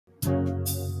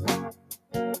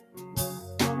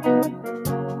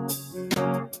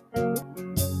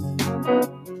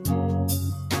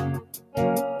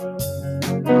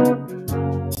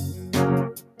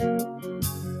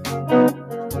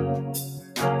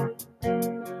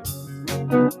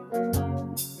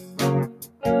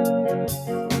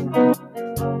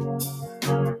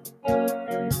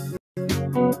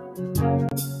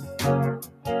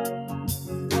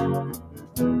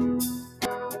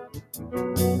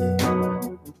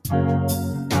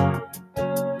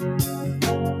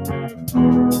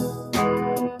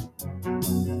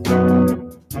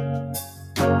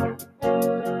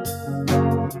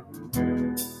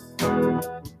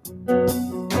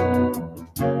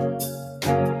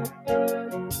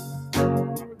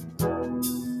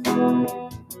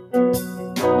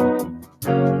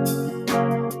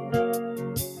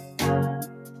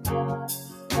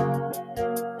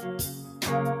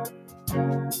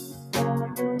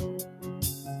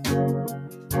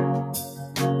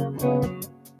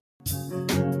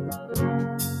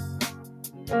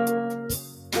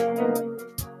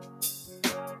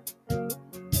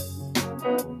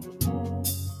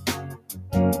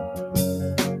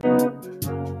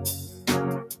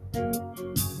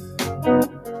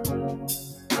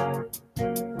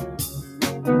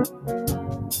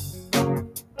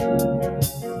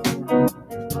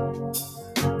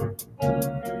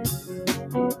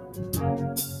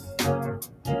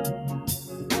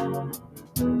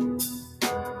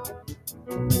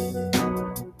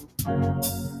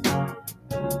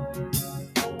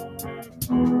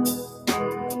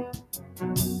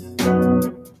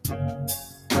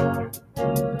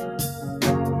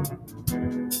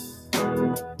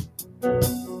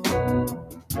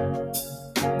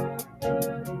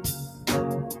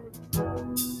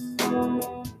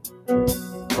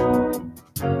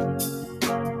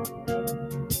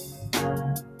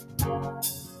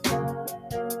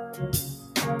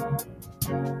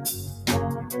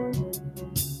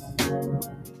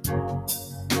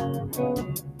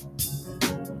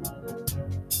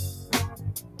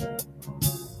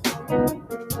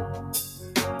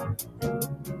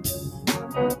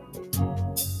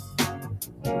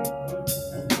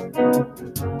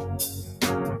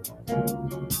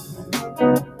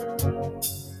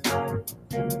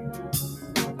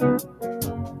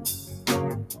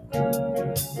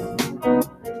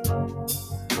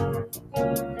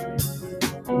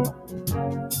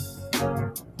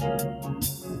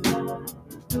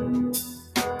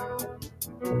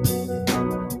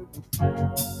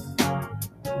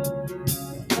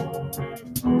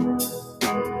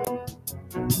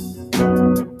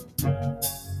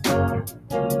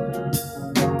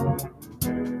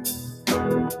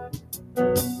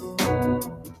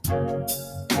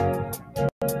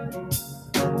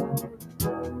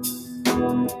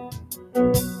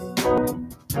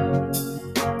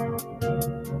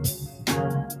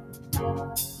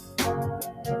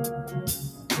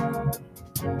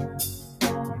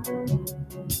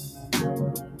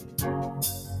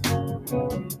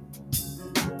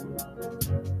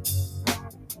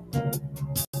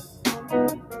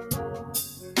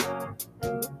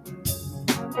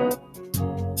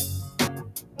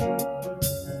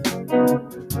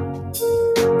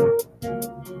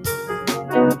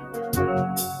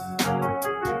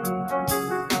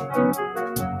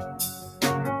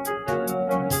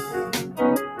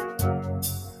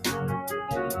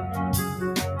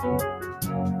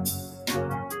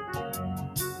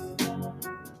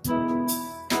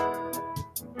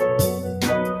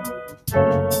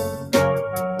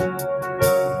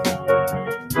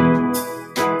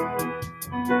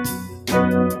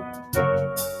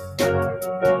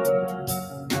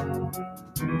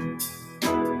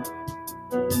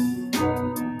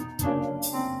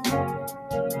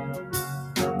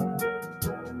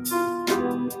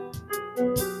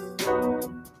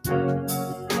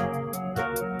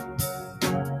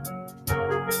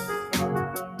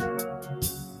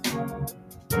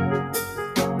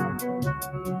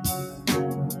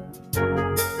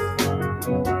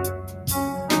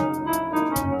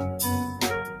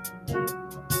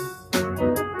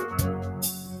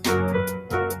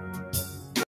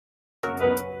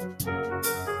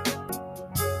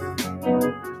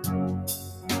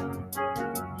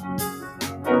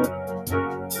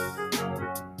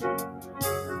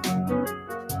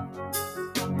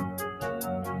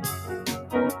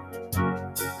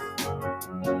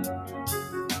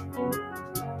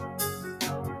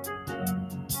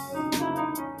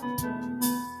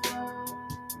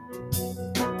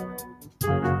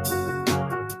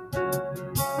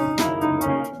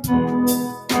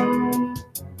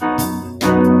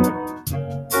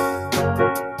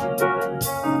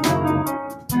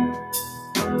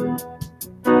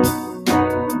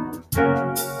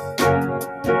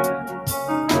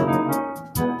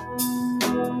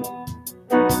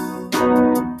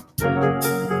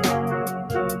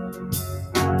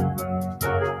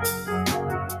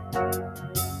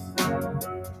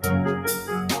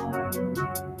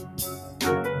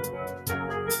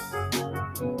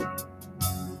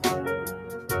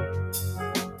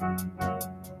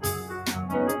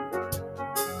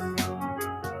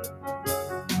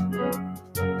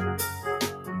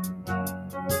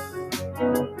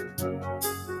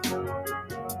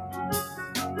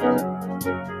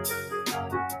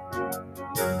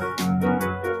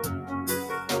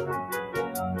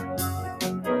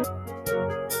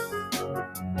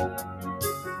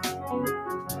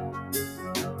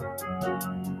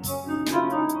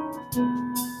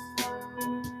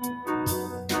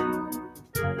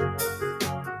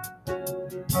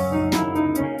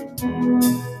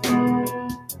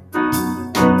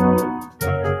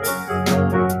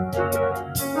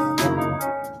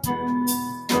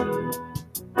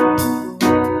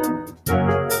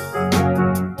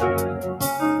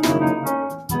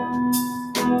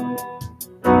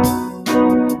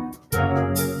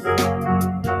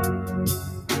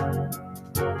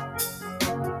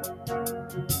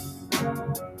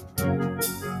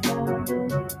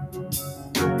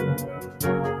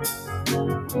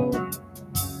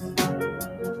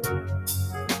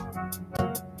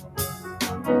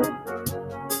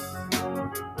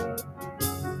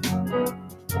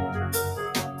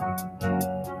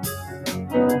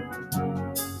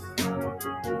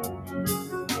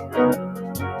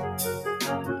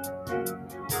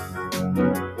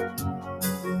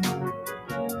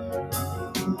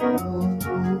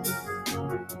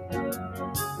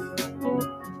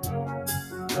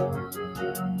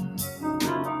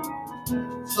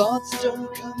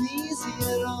don't come easy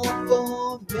at all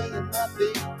for me and my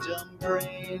big dumb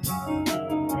brain.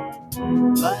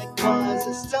 Likewise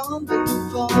I stumble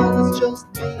and fall, it's just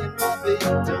me and my big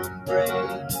dumb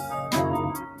brain.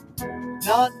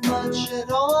 Not much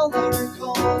at all I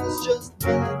recall, it's just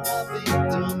me and my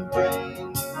big dumb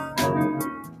brain.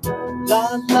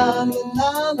 La la la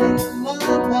la la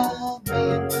la la,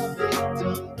 me and my big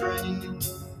dumb brain.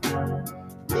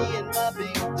 Me and my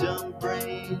big dumb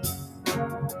brain.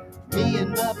 Me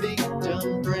and my big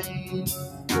dumb brain.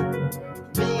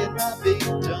 Me and my big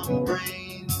dumb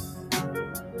brain.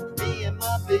 Me and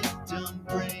my big dumb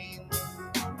brain.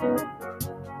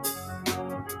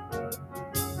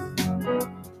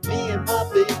 Me and my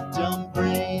big dumb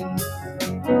brain.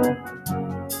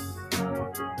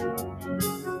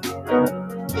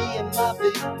 Me and my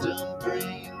big dumb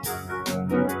brain.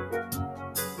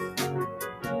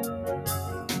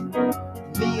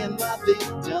 Me and my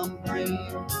big dumb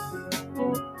brain.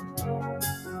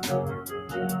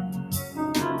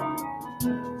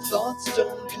 Thoughts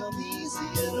don't come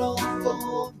easy at all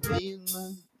for me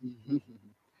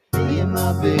and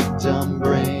my big dumb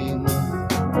brain.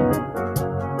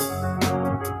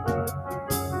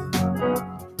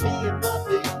 Me and my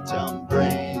big dumb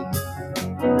brain.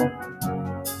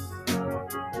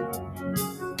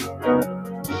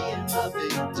 Me and my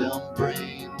big dumb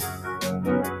brain.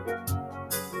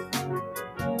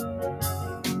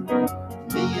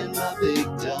 Me and my big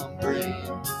dumb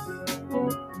brain.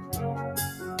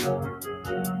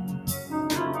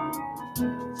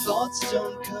 Thoughts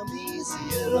don't come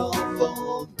easy at all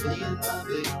for me and my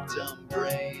big dumb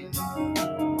brain.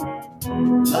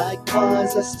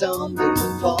 Likewise I stumble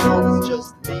and fall, it's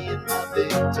just me and my big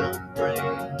dumb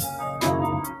brain.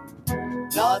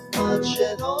 Not much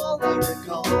at all I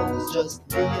recall, it's just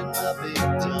me and my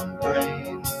big dumb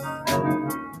brain.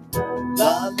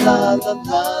 La la la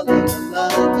la la la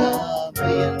la,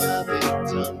 me and my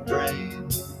big dumb brain.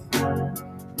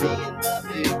 Me and my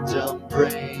big dumb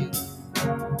brain.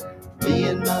 Me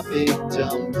and my big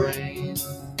dumb brain.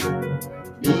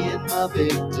 Me and my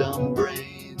big dumb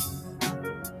brain.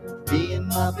 Me and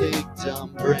my big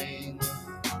dumb brain.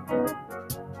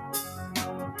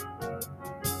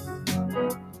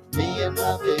 Me and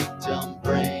my big dumb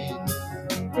brain.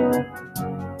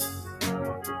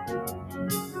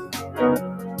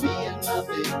 Me and my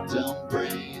big dumb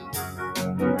brain.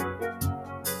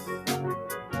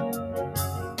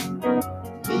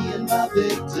 Me and my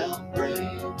big dumb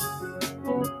brain.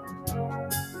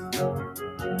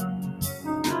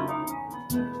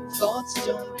 Thoughts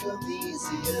don't come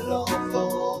easy at all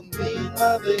for me and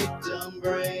my big dumb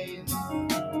brain.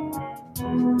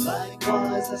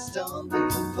 Likewise I stumble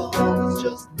and fall, it's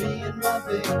just me and my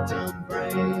big dumb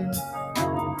brain.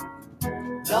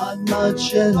 Not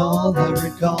much at all I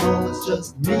recall, it's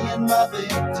just me and my big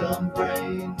dumb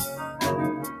brain.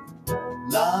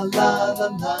 La la la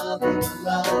la la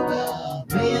la la,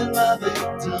 me and my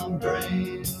big dumb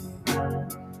brain.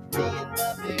 Me and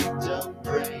my big dumb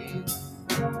brain.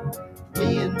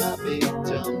 Me and my big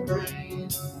dumb brain.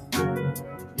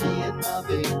 Me and my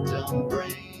big dumb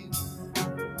brain.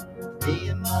 Me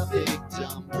and my big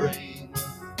dumb brain.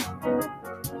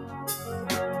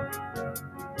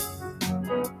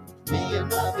 Me and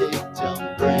my big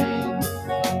dumb brain.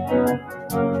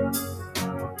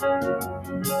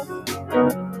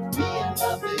 Me and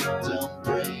my big dumb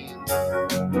brain.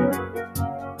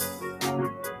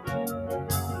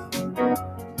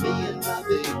 Me and my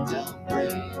big dumb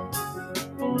brain.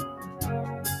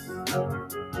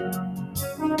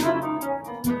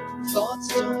 Thoughts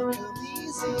don't come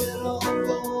easy at all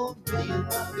for me and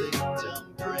my big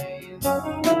dumb brain.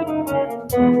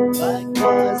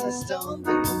 Likewise I stumble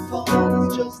and fall,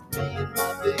 it's just me and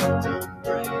my big dumb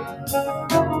brain.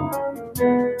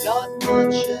 Not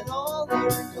much at all I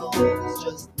recall, it's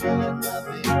just me and my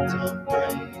big dumb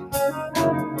brain.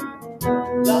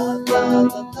 La la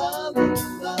la la la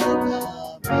la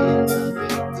la, me and my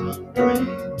big dumb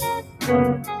brain.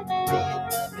 Me and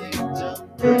my big dumb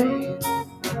brain.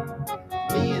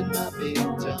 Me and my big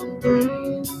dumb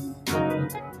brain.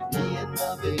 Me and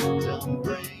my big dumb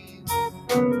brain.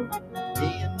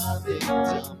 Me and my big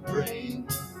dumb brain.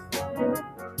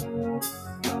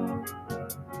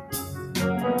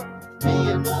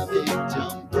 Me and my big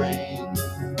dumb brain.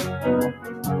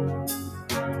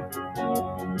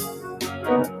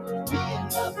 Me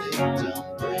and my big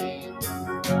dumb brain.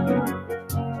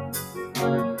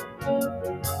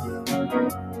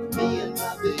 Me and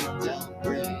my big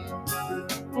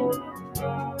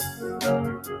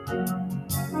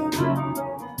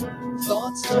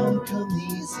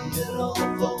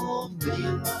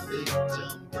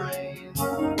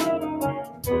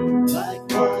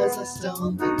wise I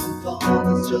stumble and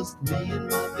fall, it's just me and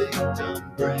my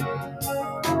victim brain.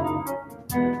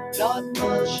 Not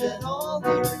much at all I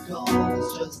recall,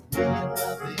 it's just me and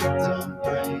my victim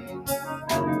brain.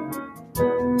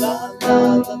 La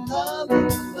la la la la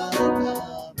la la,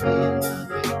 me and my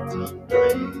victim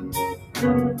brain.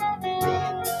 Me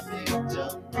and my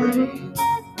victim brain.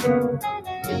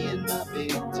 Me and my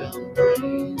victim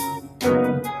brain.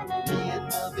 Me and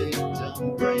my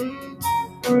victim brain.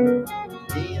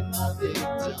 Me and my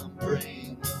victim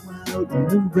brain. Out in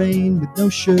the rain with no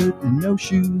shirt and no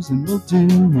shoes, and we'll do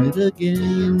it again.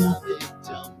 Me and my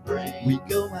victim brain. We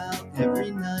go out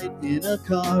every night in a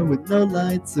car with no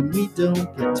lights, and we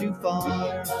don't get too far. Me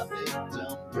and my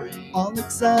victim brain. All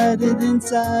excited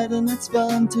inside, and it's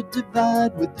fun to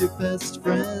divide with your best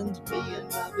friend. Me and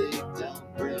my victim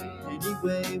brain.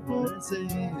 Anyway, what I say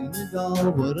and it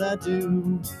all what I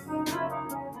do.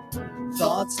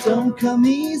 Thoughts don't come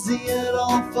easy at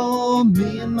all for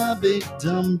me and my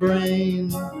victim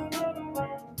brain.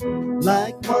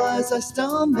 Likewise I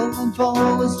stumble and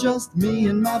fall, it's just me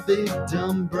and my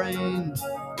victim brain.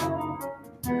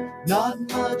 Not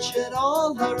much at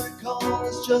all I recall,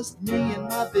 it's just me and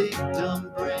my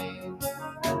victim brain.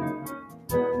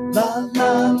 La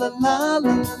la la la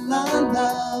la la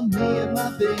la, me and my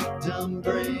victim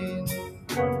brain.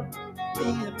 Me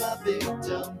and my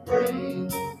victim brain.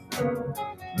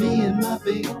 Me and my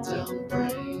victim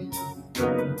brain.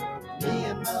 Me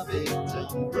and my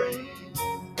victim brain.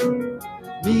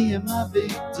 Me and my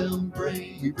victim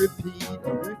brain. We repeat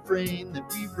a refrain that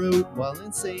we wrote while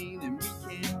insane, and we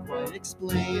can't quite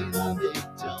explain. My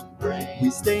victim brain. We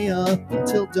stay up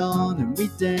until dawn and we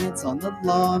dance on the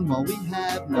lawn while we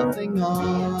have nothing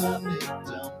on. My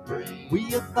victim brain.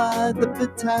 We abide the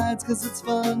betides 'cause it's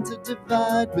fun to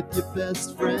divide with your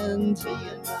best friend. Me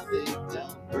and my victim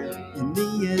brain. In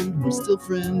the end, we're still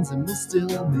friends and we'll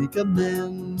still make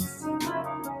amends.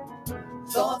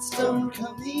 Thoughts don't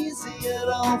come easy at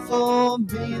all for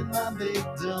me and my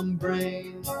victim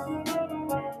brain.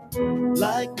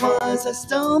 Likewise I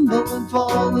stumble and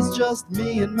fall, it's just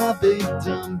me and my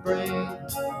victim brain.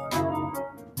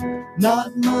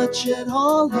 Not much at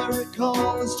all I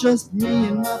recall, it's just me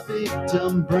and my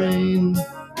victim brain.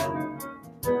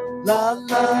 La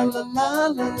la la la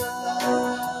la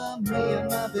la, me and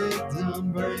my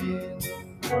victim brain.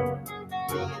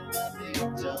 Me and my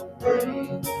victim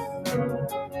brain.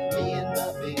 Me and my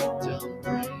victim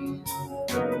brain.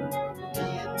 Me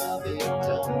and my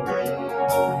victim brain.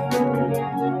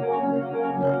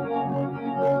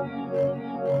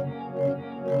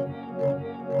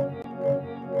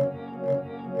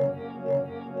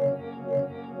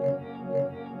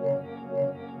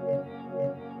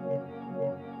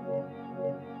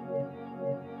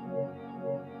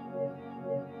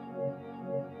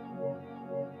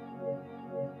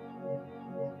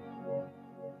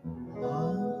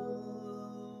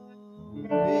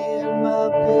 Me and my victim brain. Me and my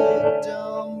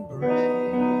victim brain.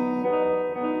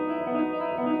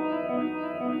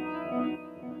 Me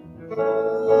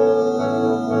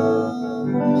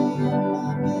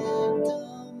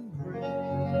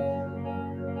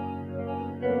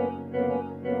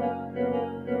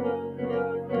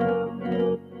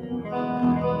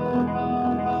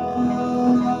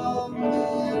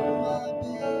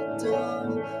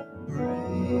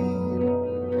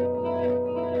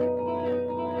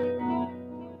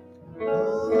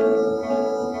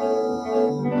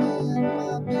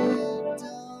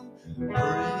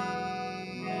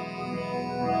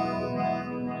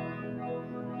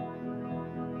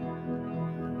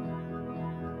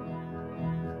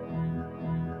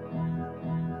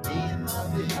and my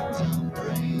victim brain. Victim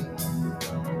brain.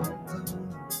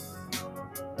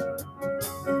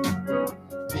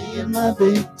 Me and my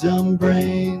victim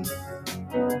brain.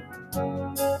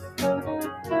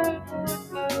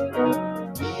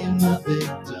 Me and my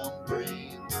victim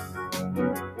brain.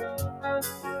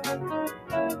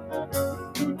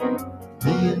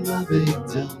 Me and my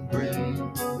victim brain.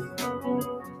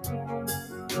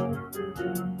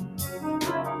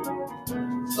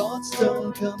 Thoughts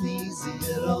don't come easy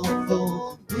at all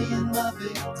for me and my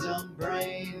victim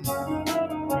brain.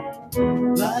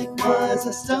 Likewise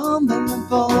I stumble and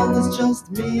fall, it's just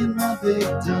me and my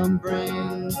victim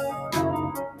brain.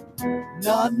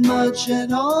 Not much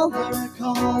at all I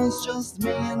recall, it's just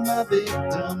me and my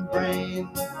victim brain.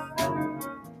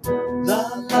 La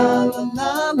la la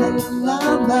la la la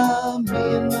la, me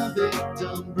and my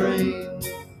victim brain.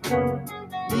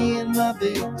 Me and my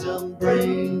victim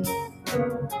brain.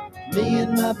 Me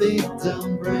and my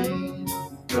victim brain.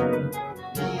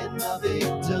 Me and my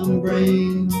victim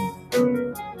brain.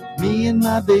 Me and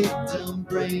my victim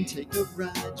brain. Take a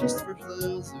ride just for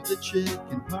thrills through the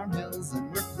chicken farm hills,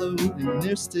 and we're floating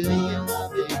there still. Me and my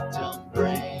big dumb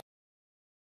brain.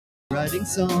 Writing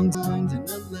songs, 9 and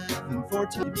 11,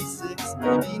 14, maybe 6,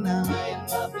 maybe 9. Me and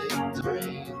my big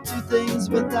brain. Do things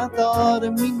without thought,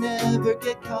 and we never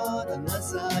get caught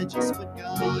unless I just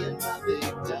forgot. Me and my big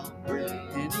dumb brain.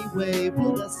 Anyway,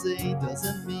 what I say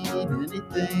doesn't mean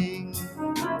anything.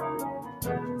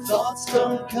 Thoughts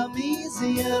don't come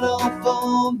easy at all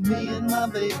for me and my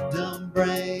big dumb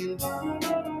brain.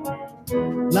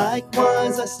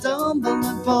 Likewise, I stumble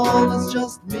and fall. It's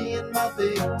just me and my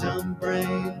big dumb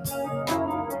brain.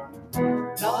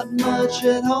 Not much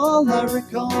at all I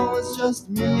recall. It's just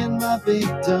me and my big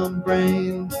dumb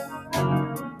brain.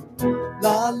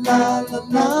 La la la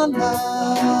la la.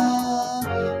 Me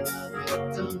and my big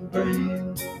dumb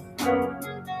brain.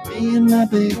 Me and my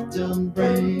big dumb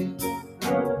brain.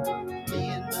 Me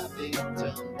and my big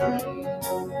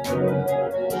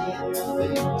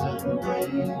dumb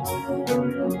brain.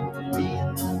 Me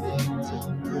and my big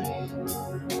dumb brain.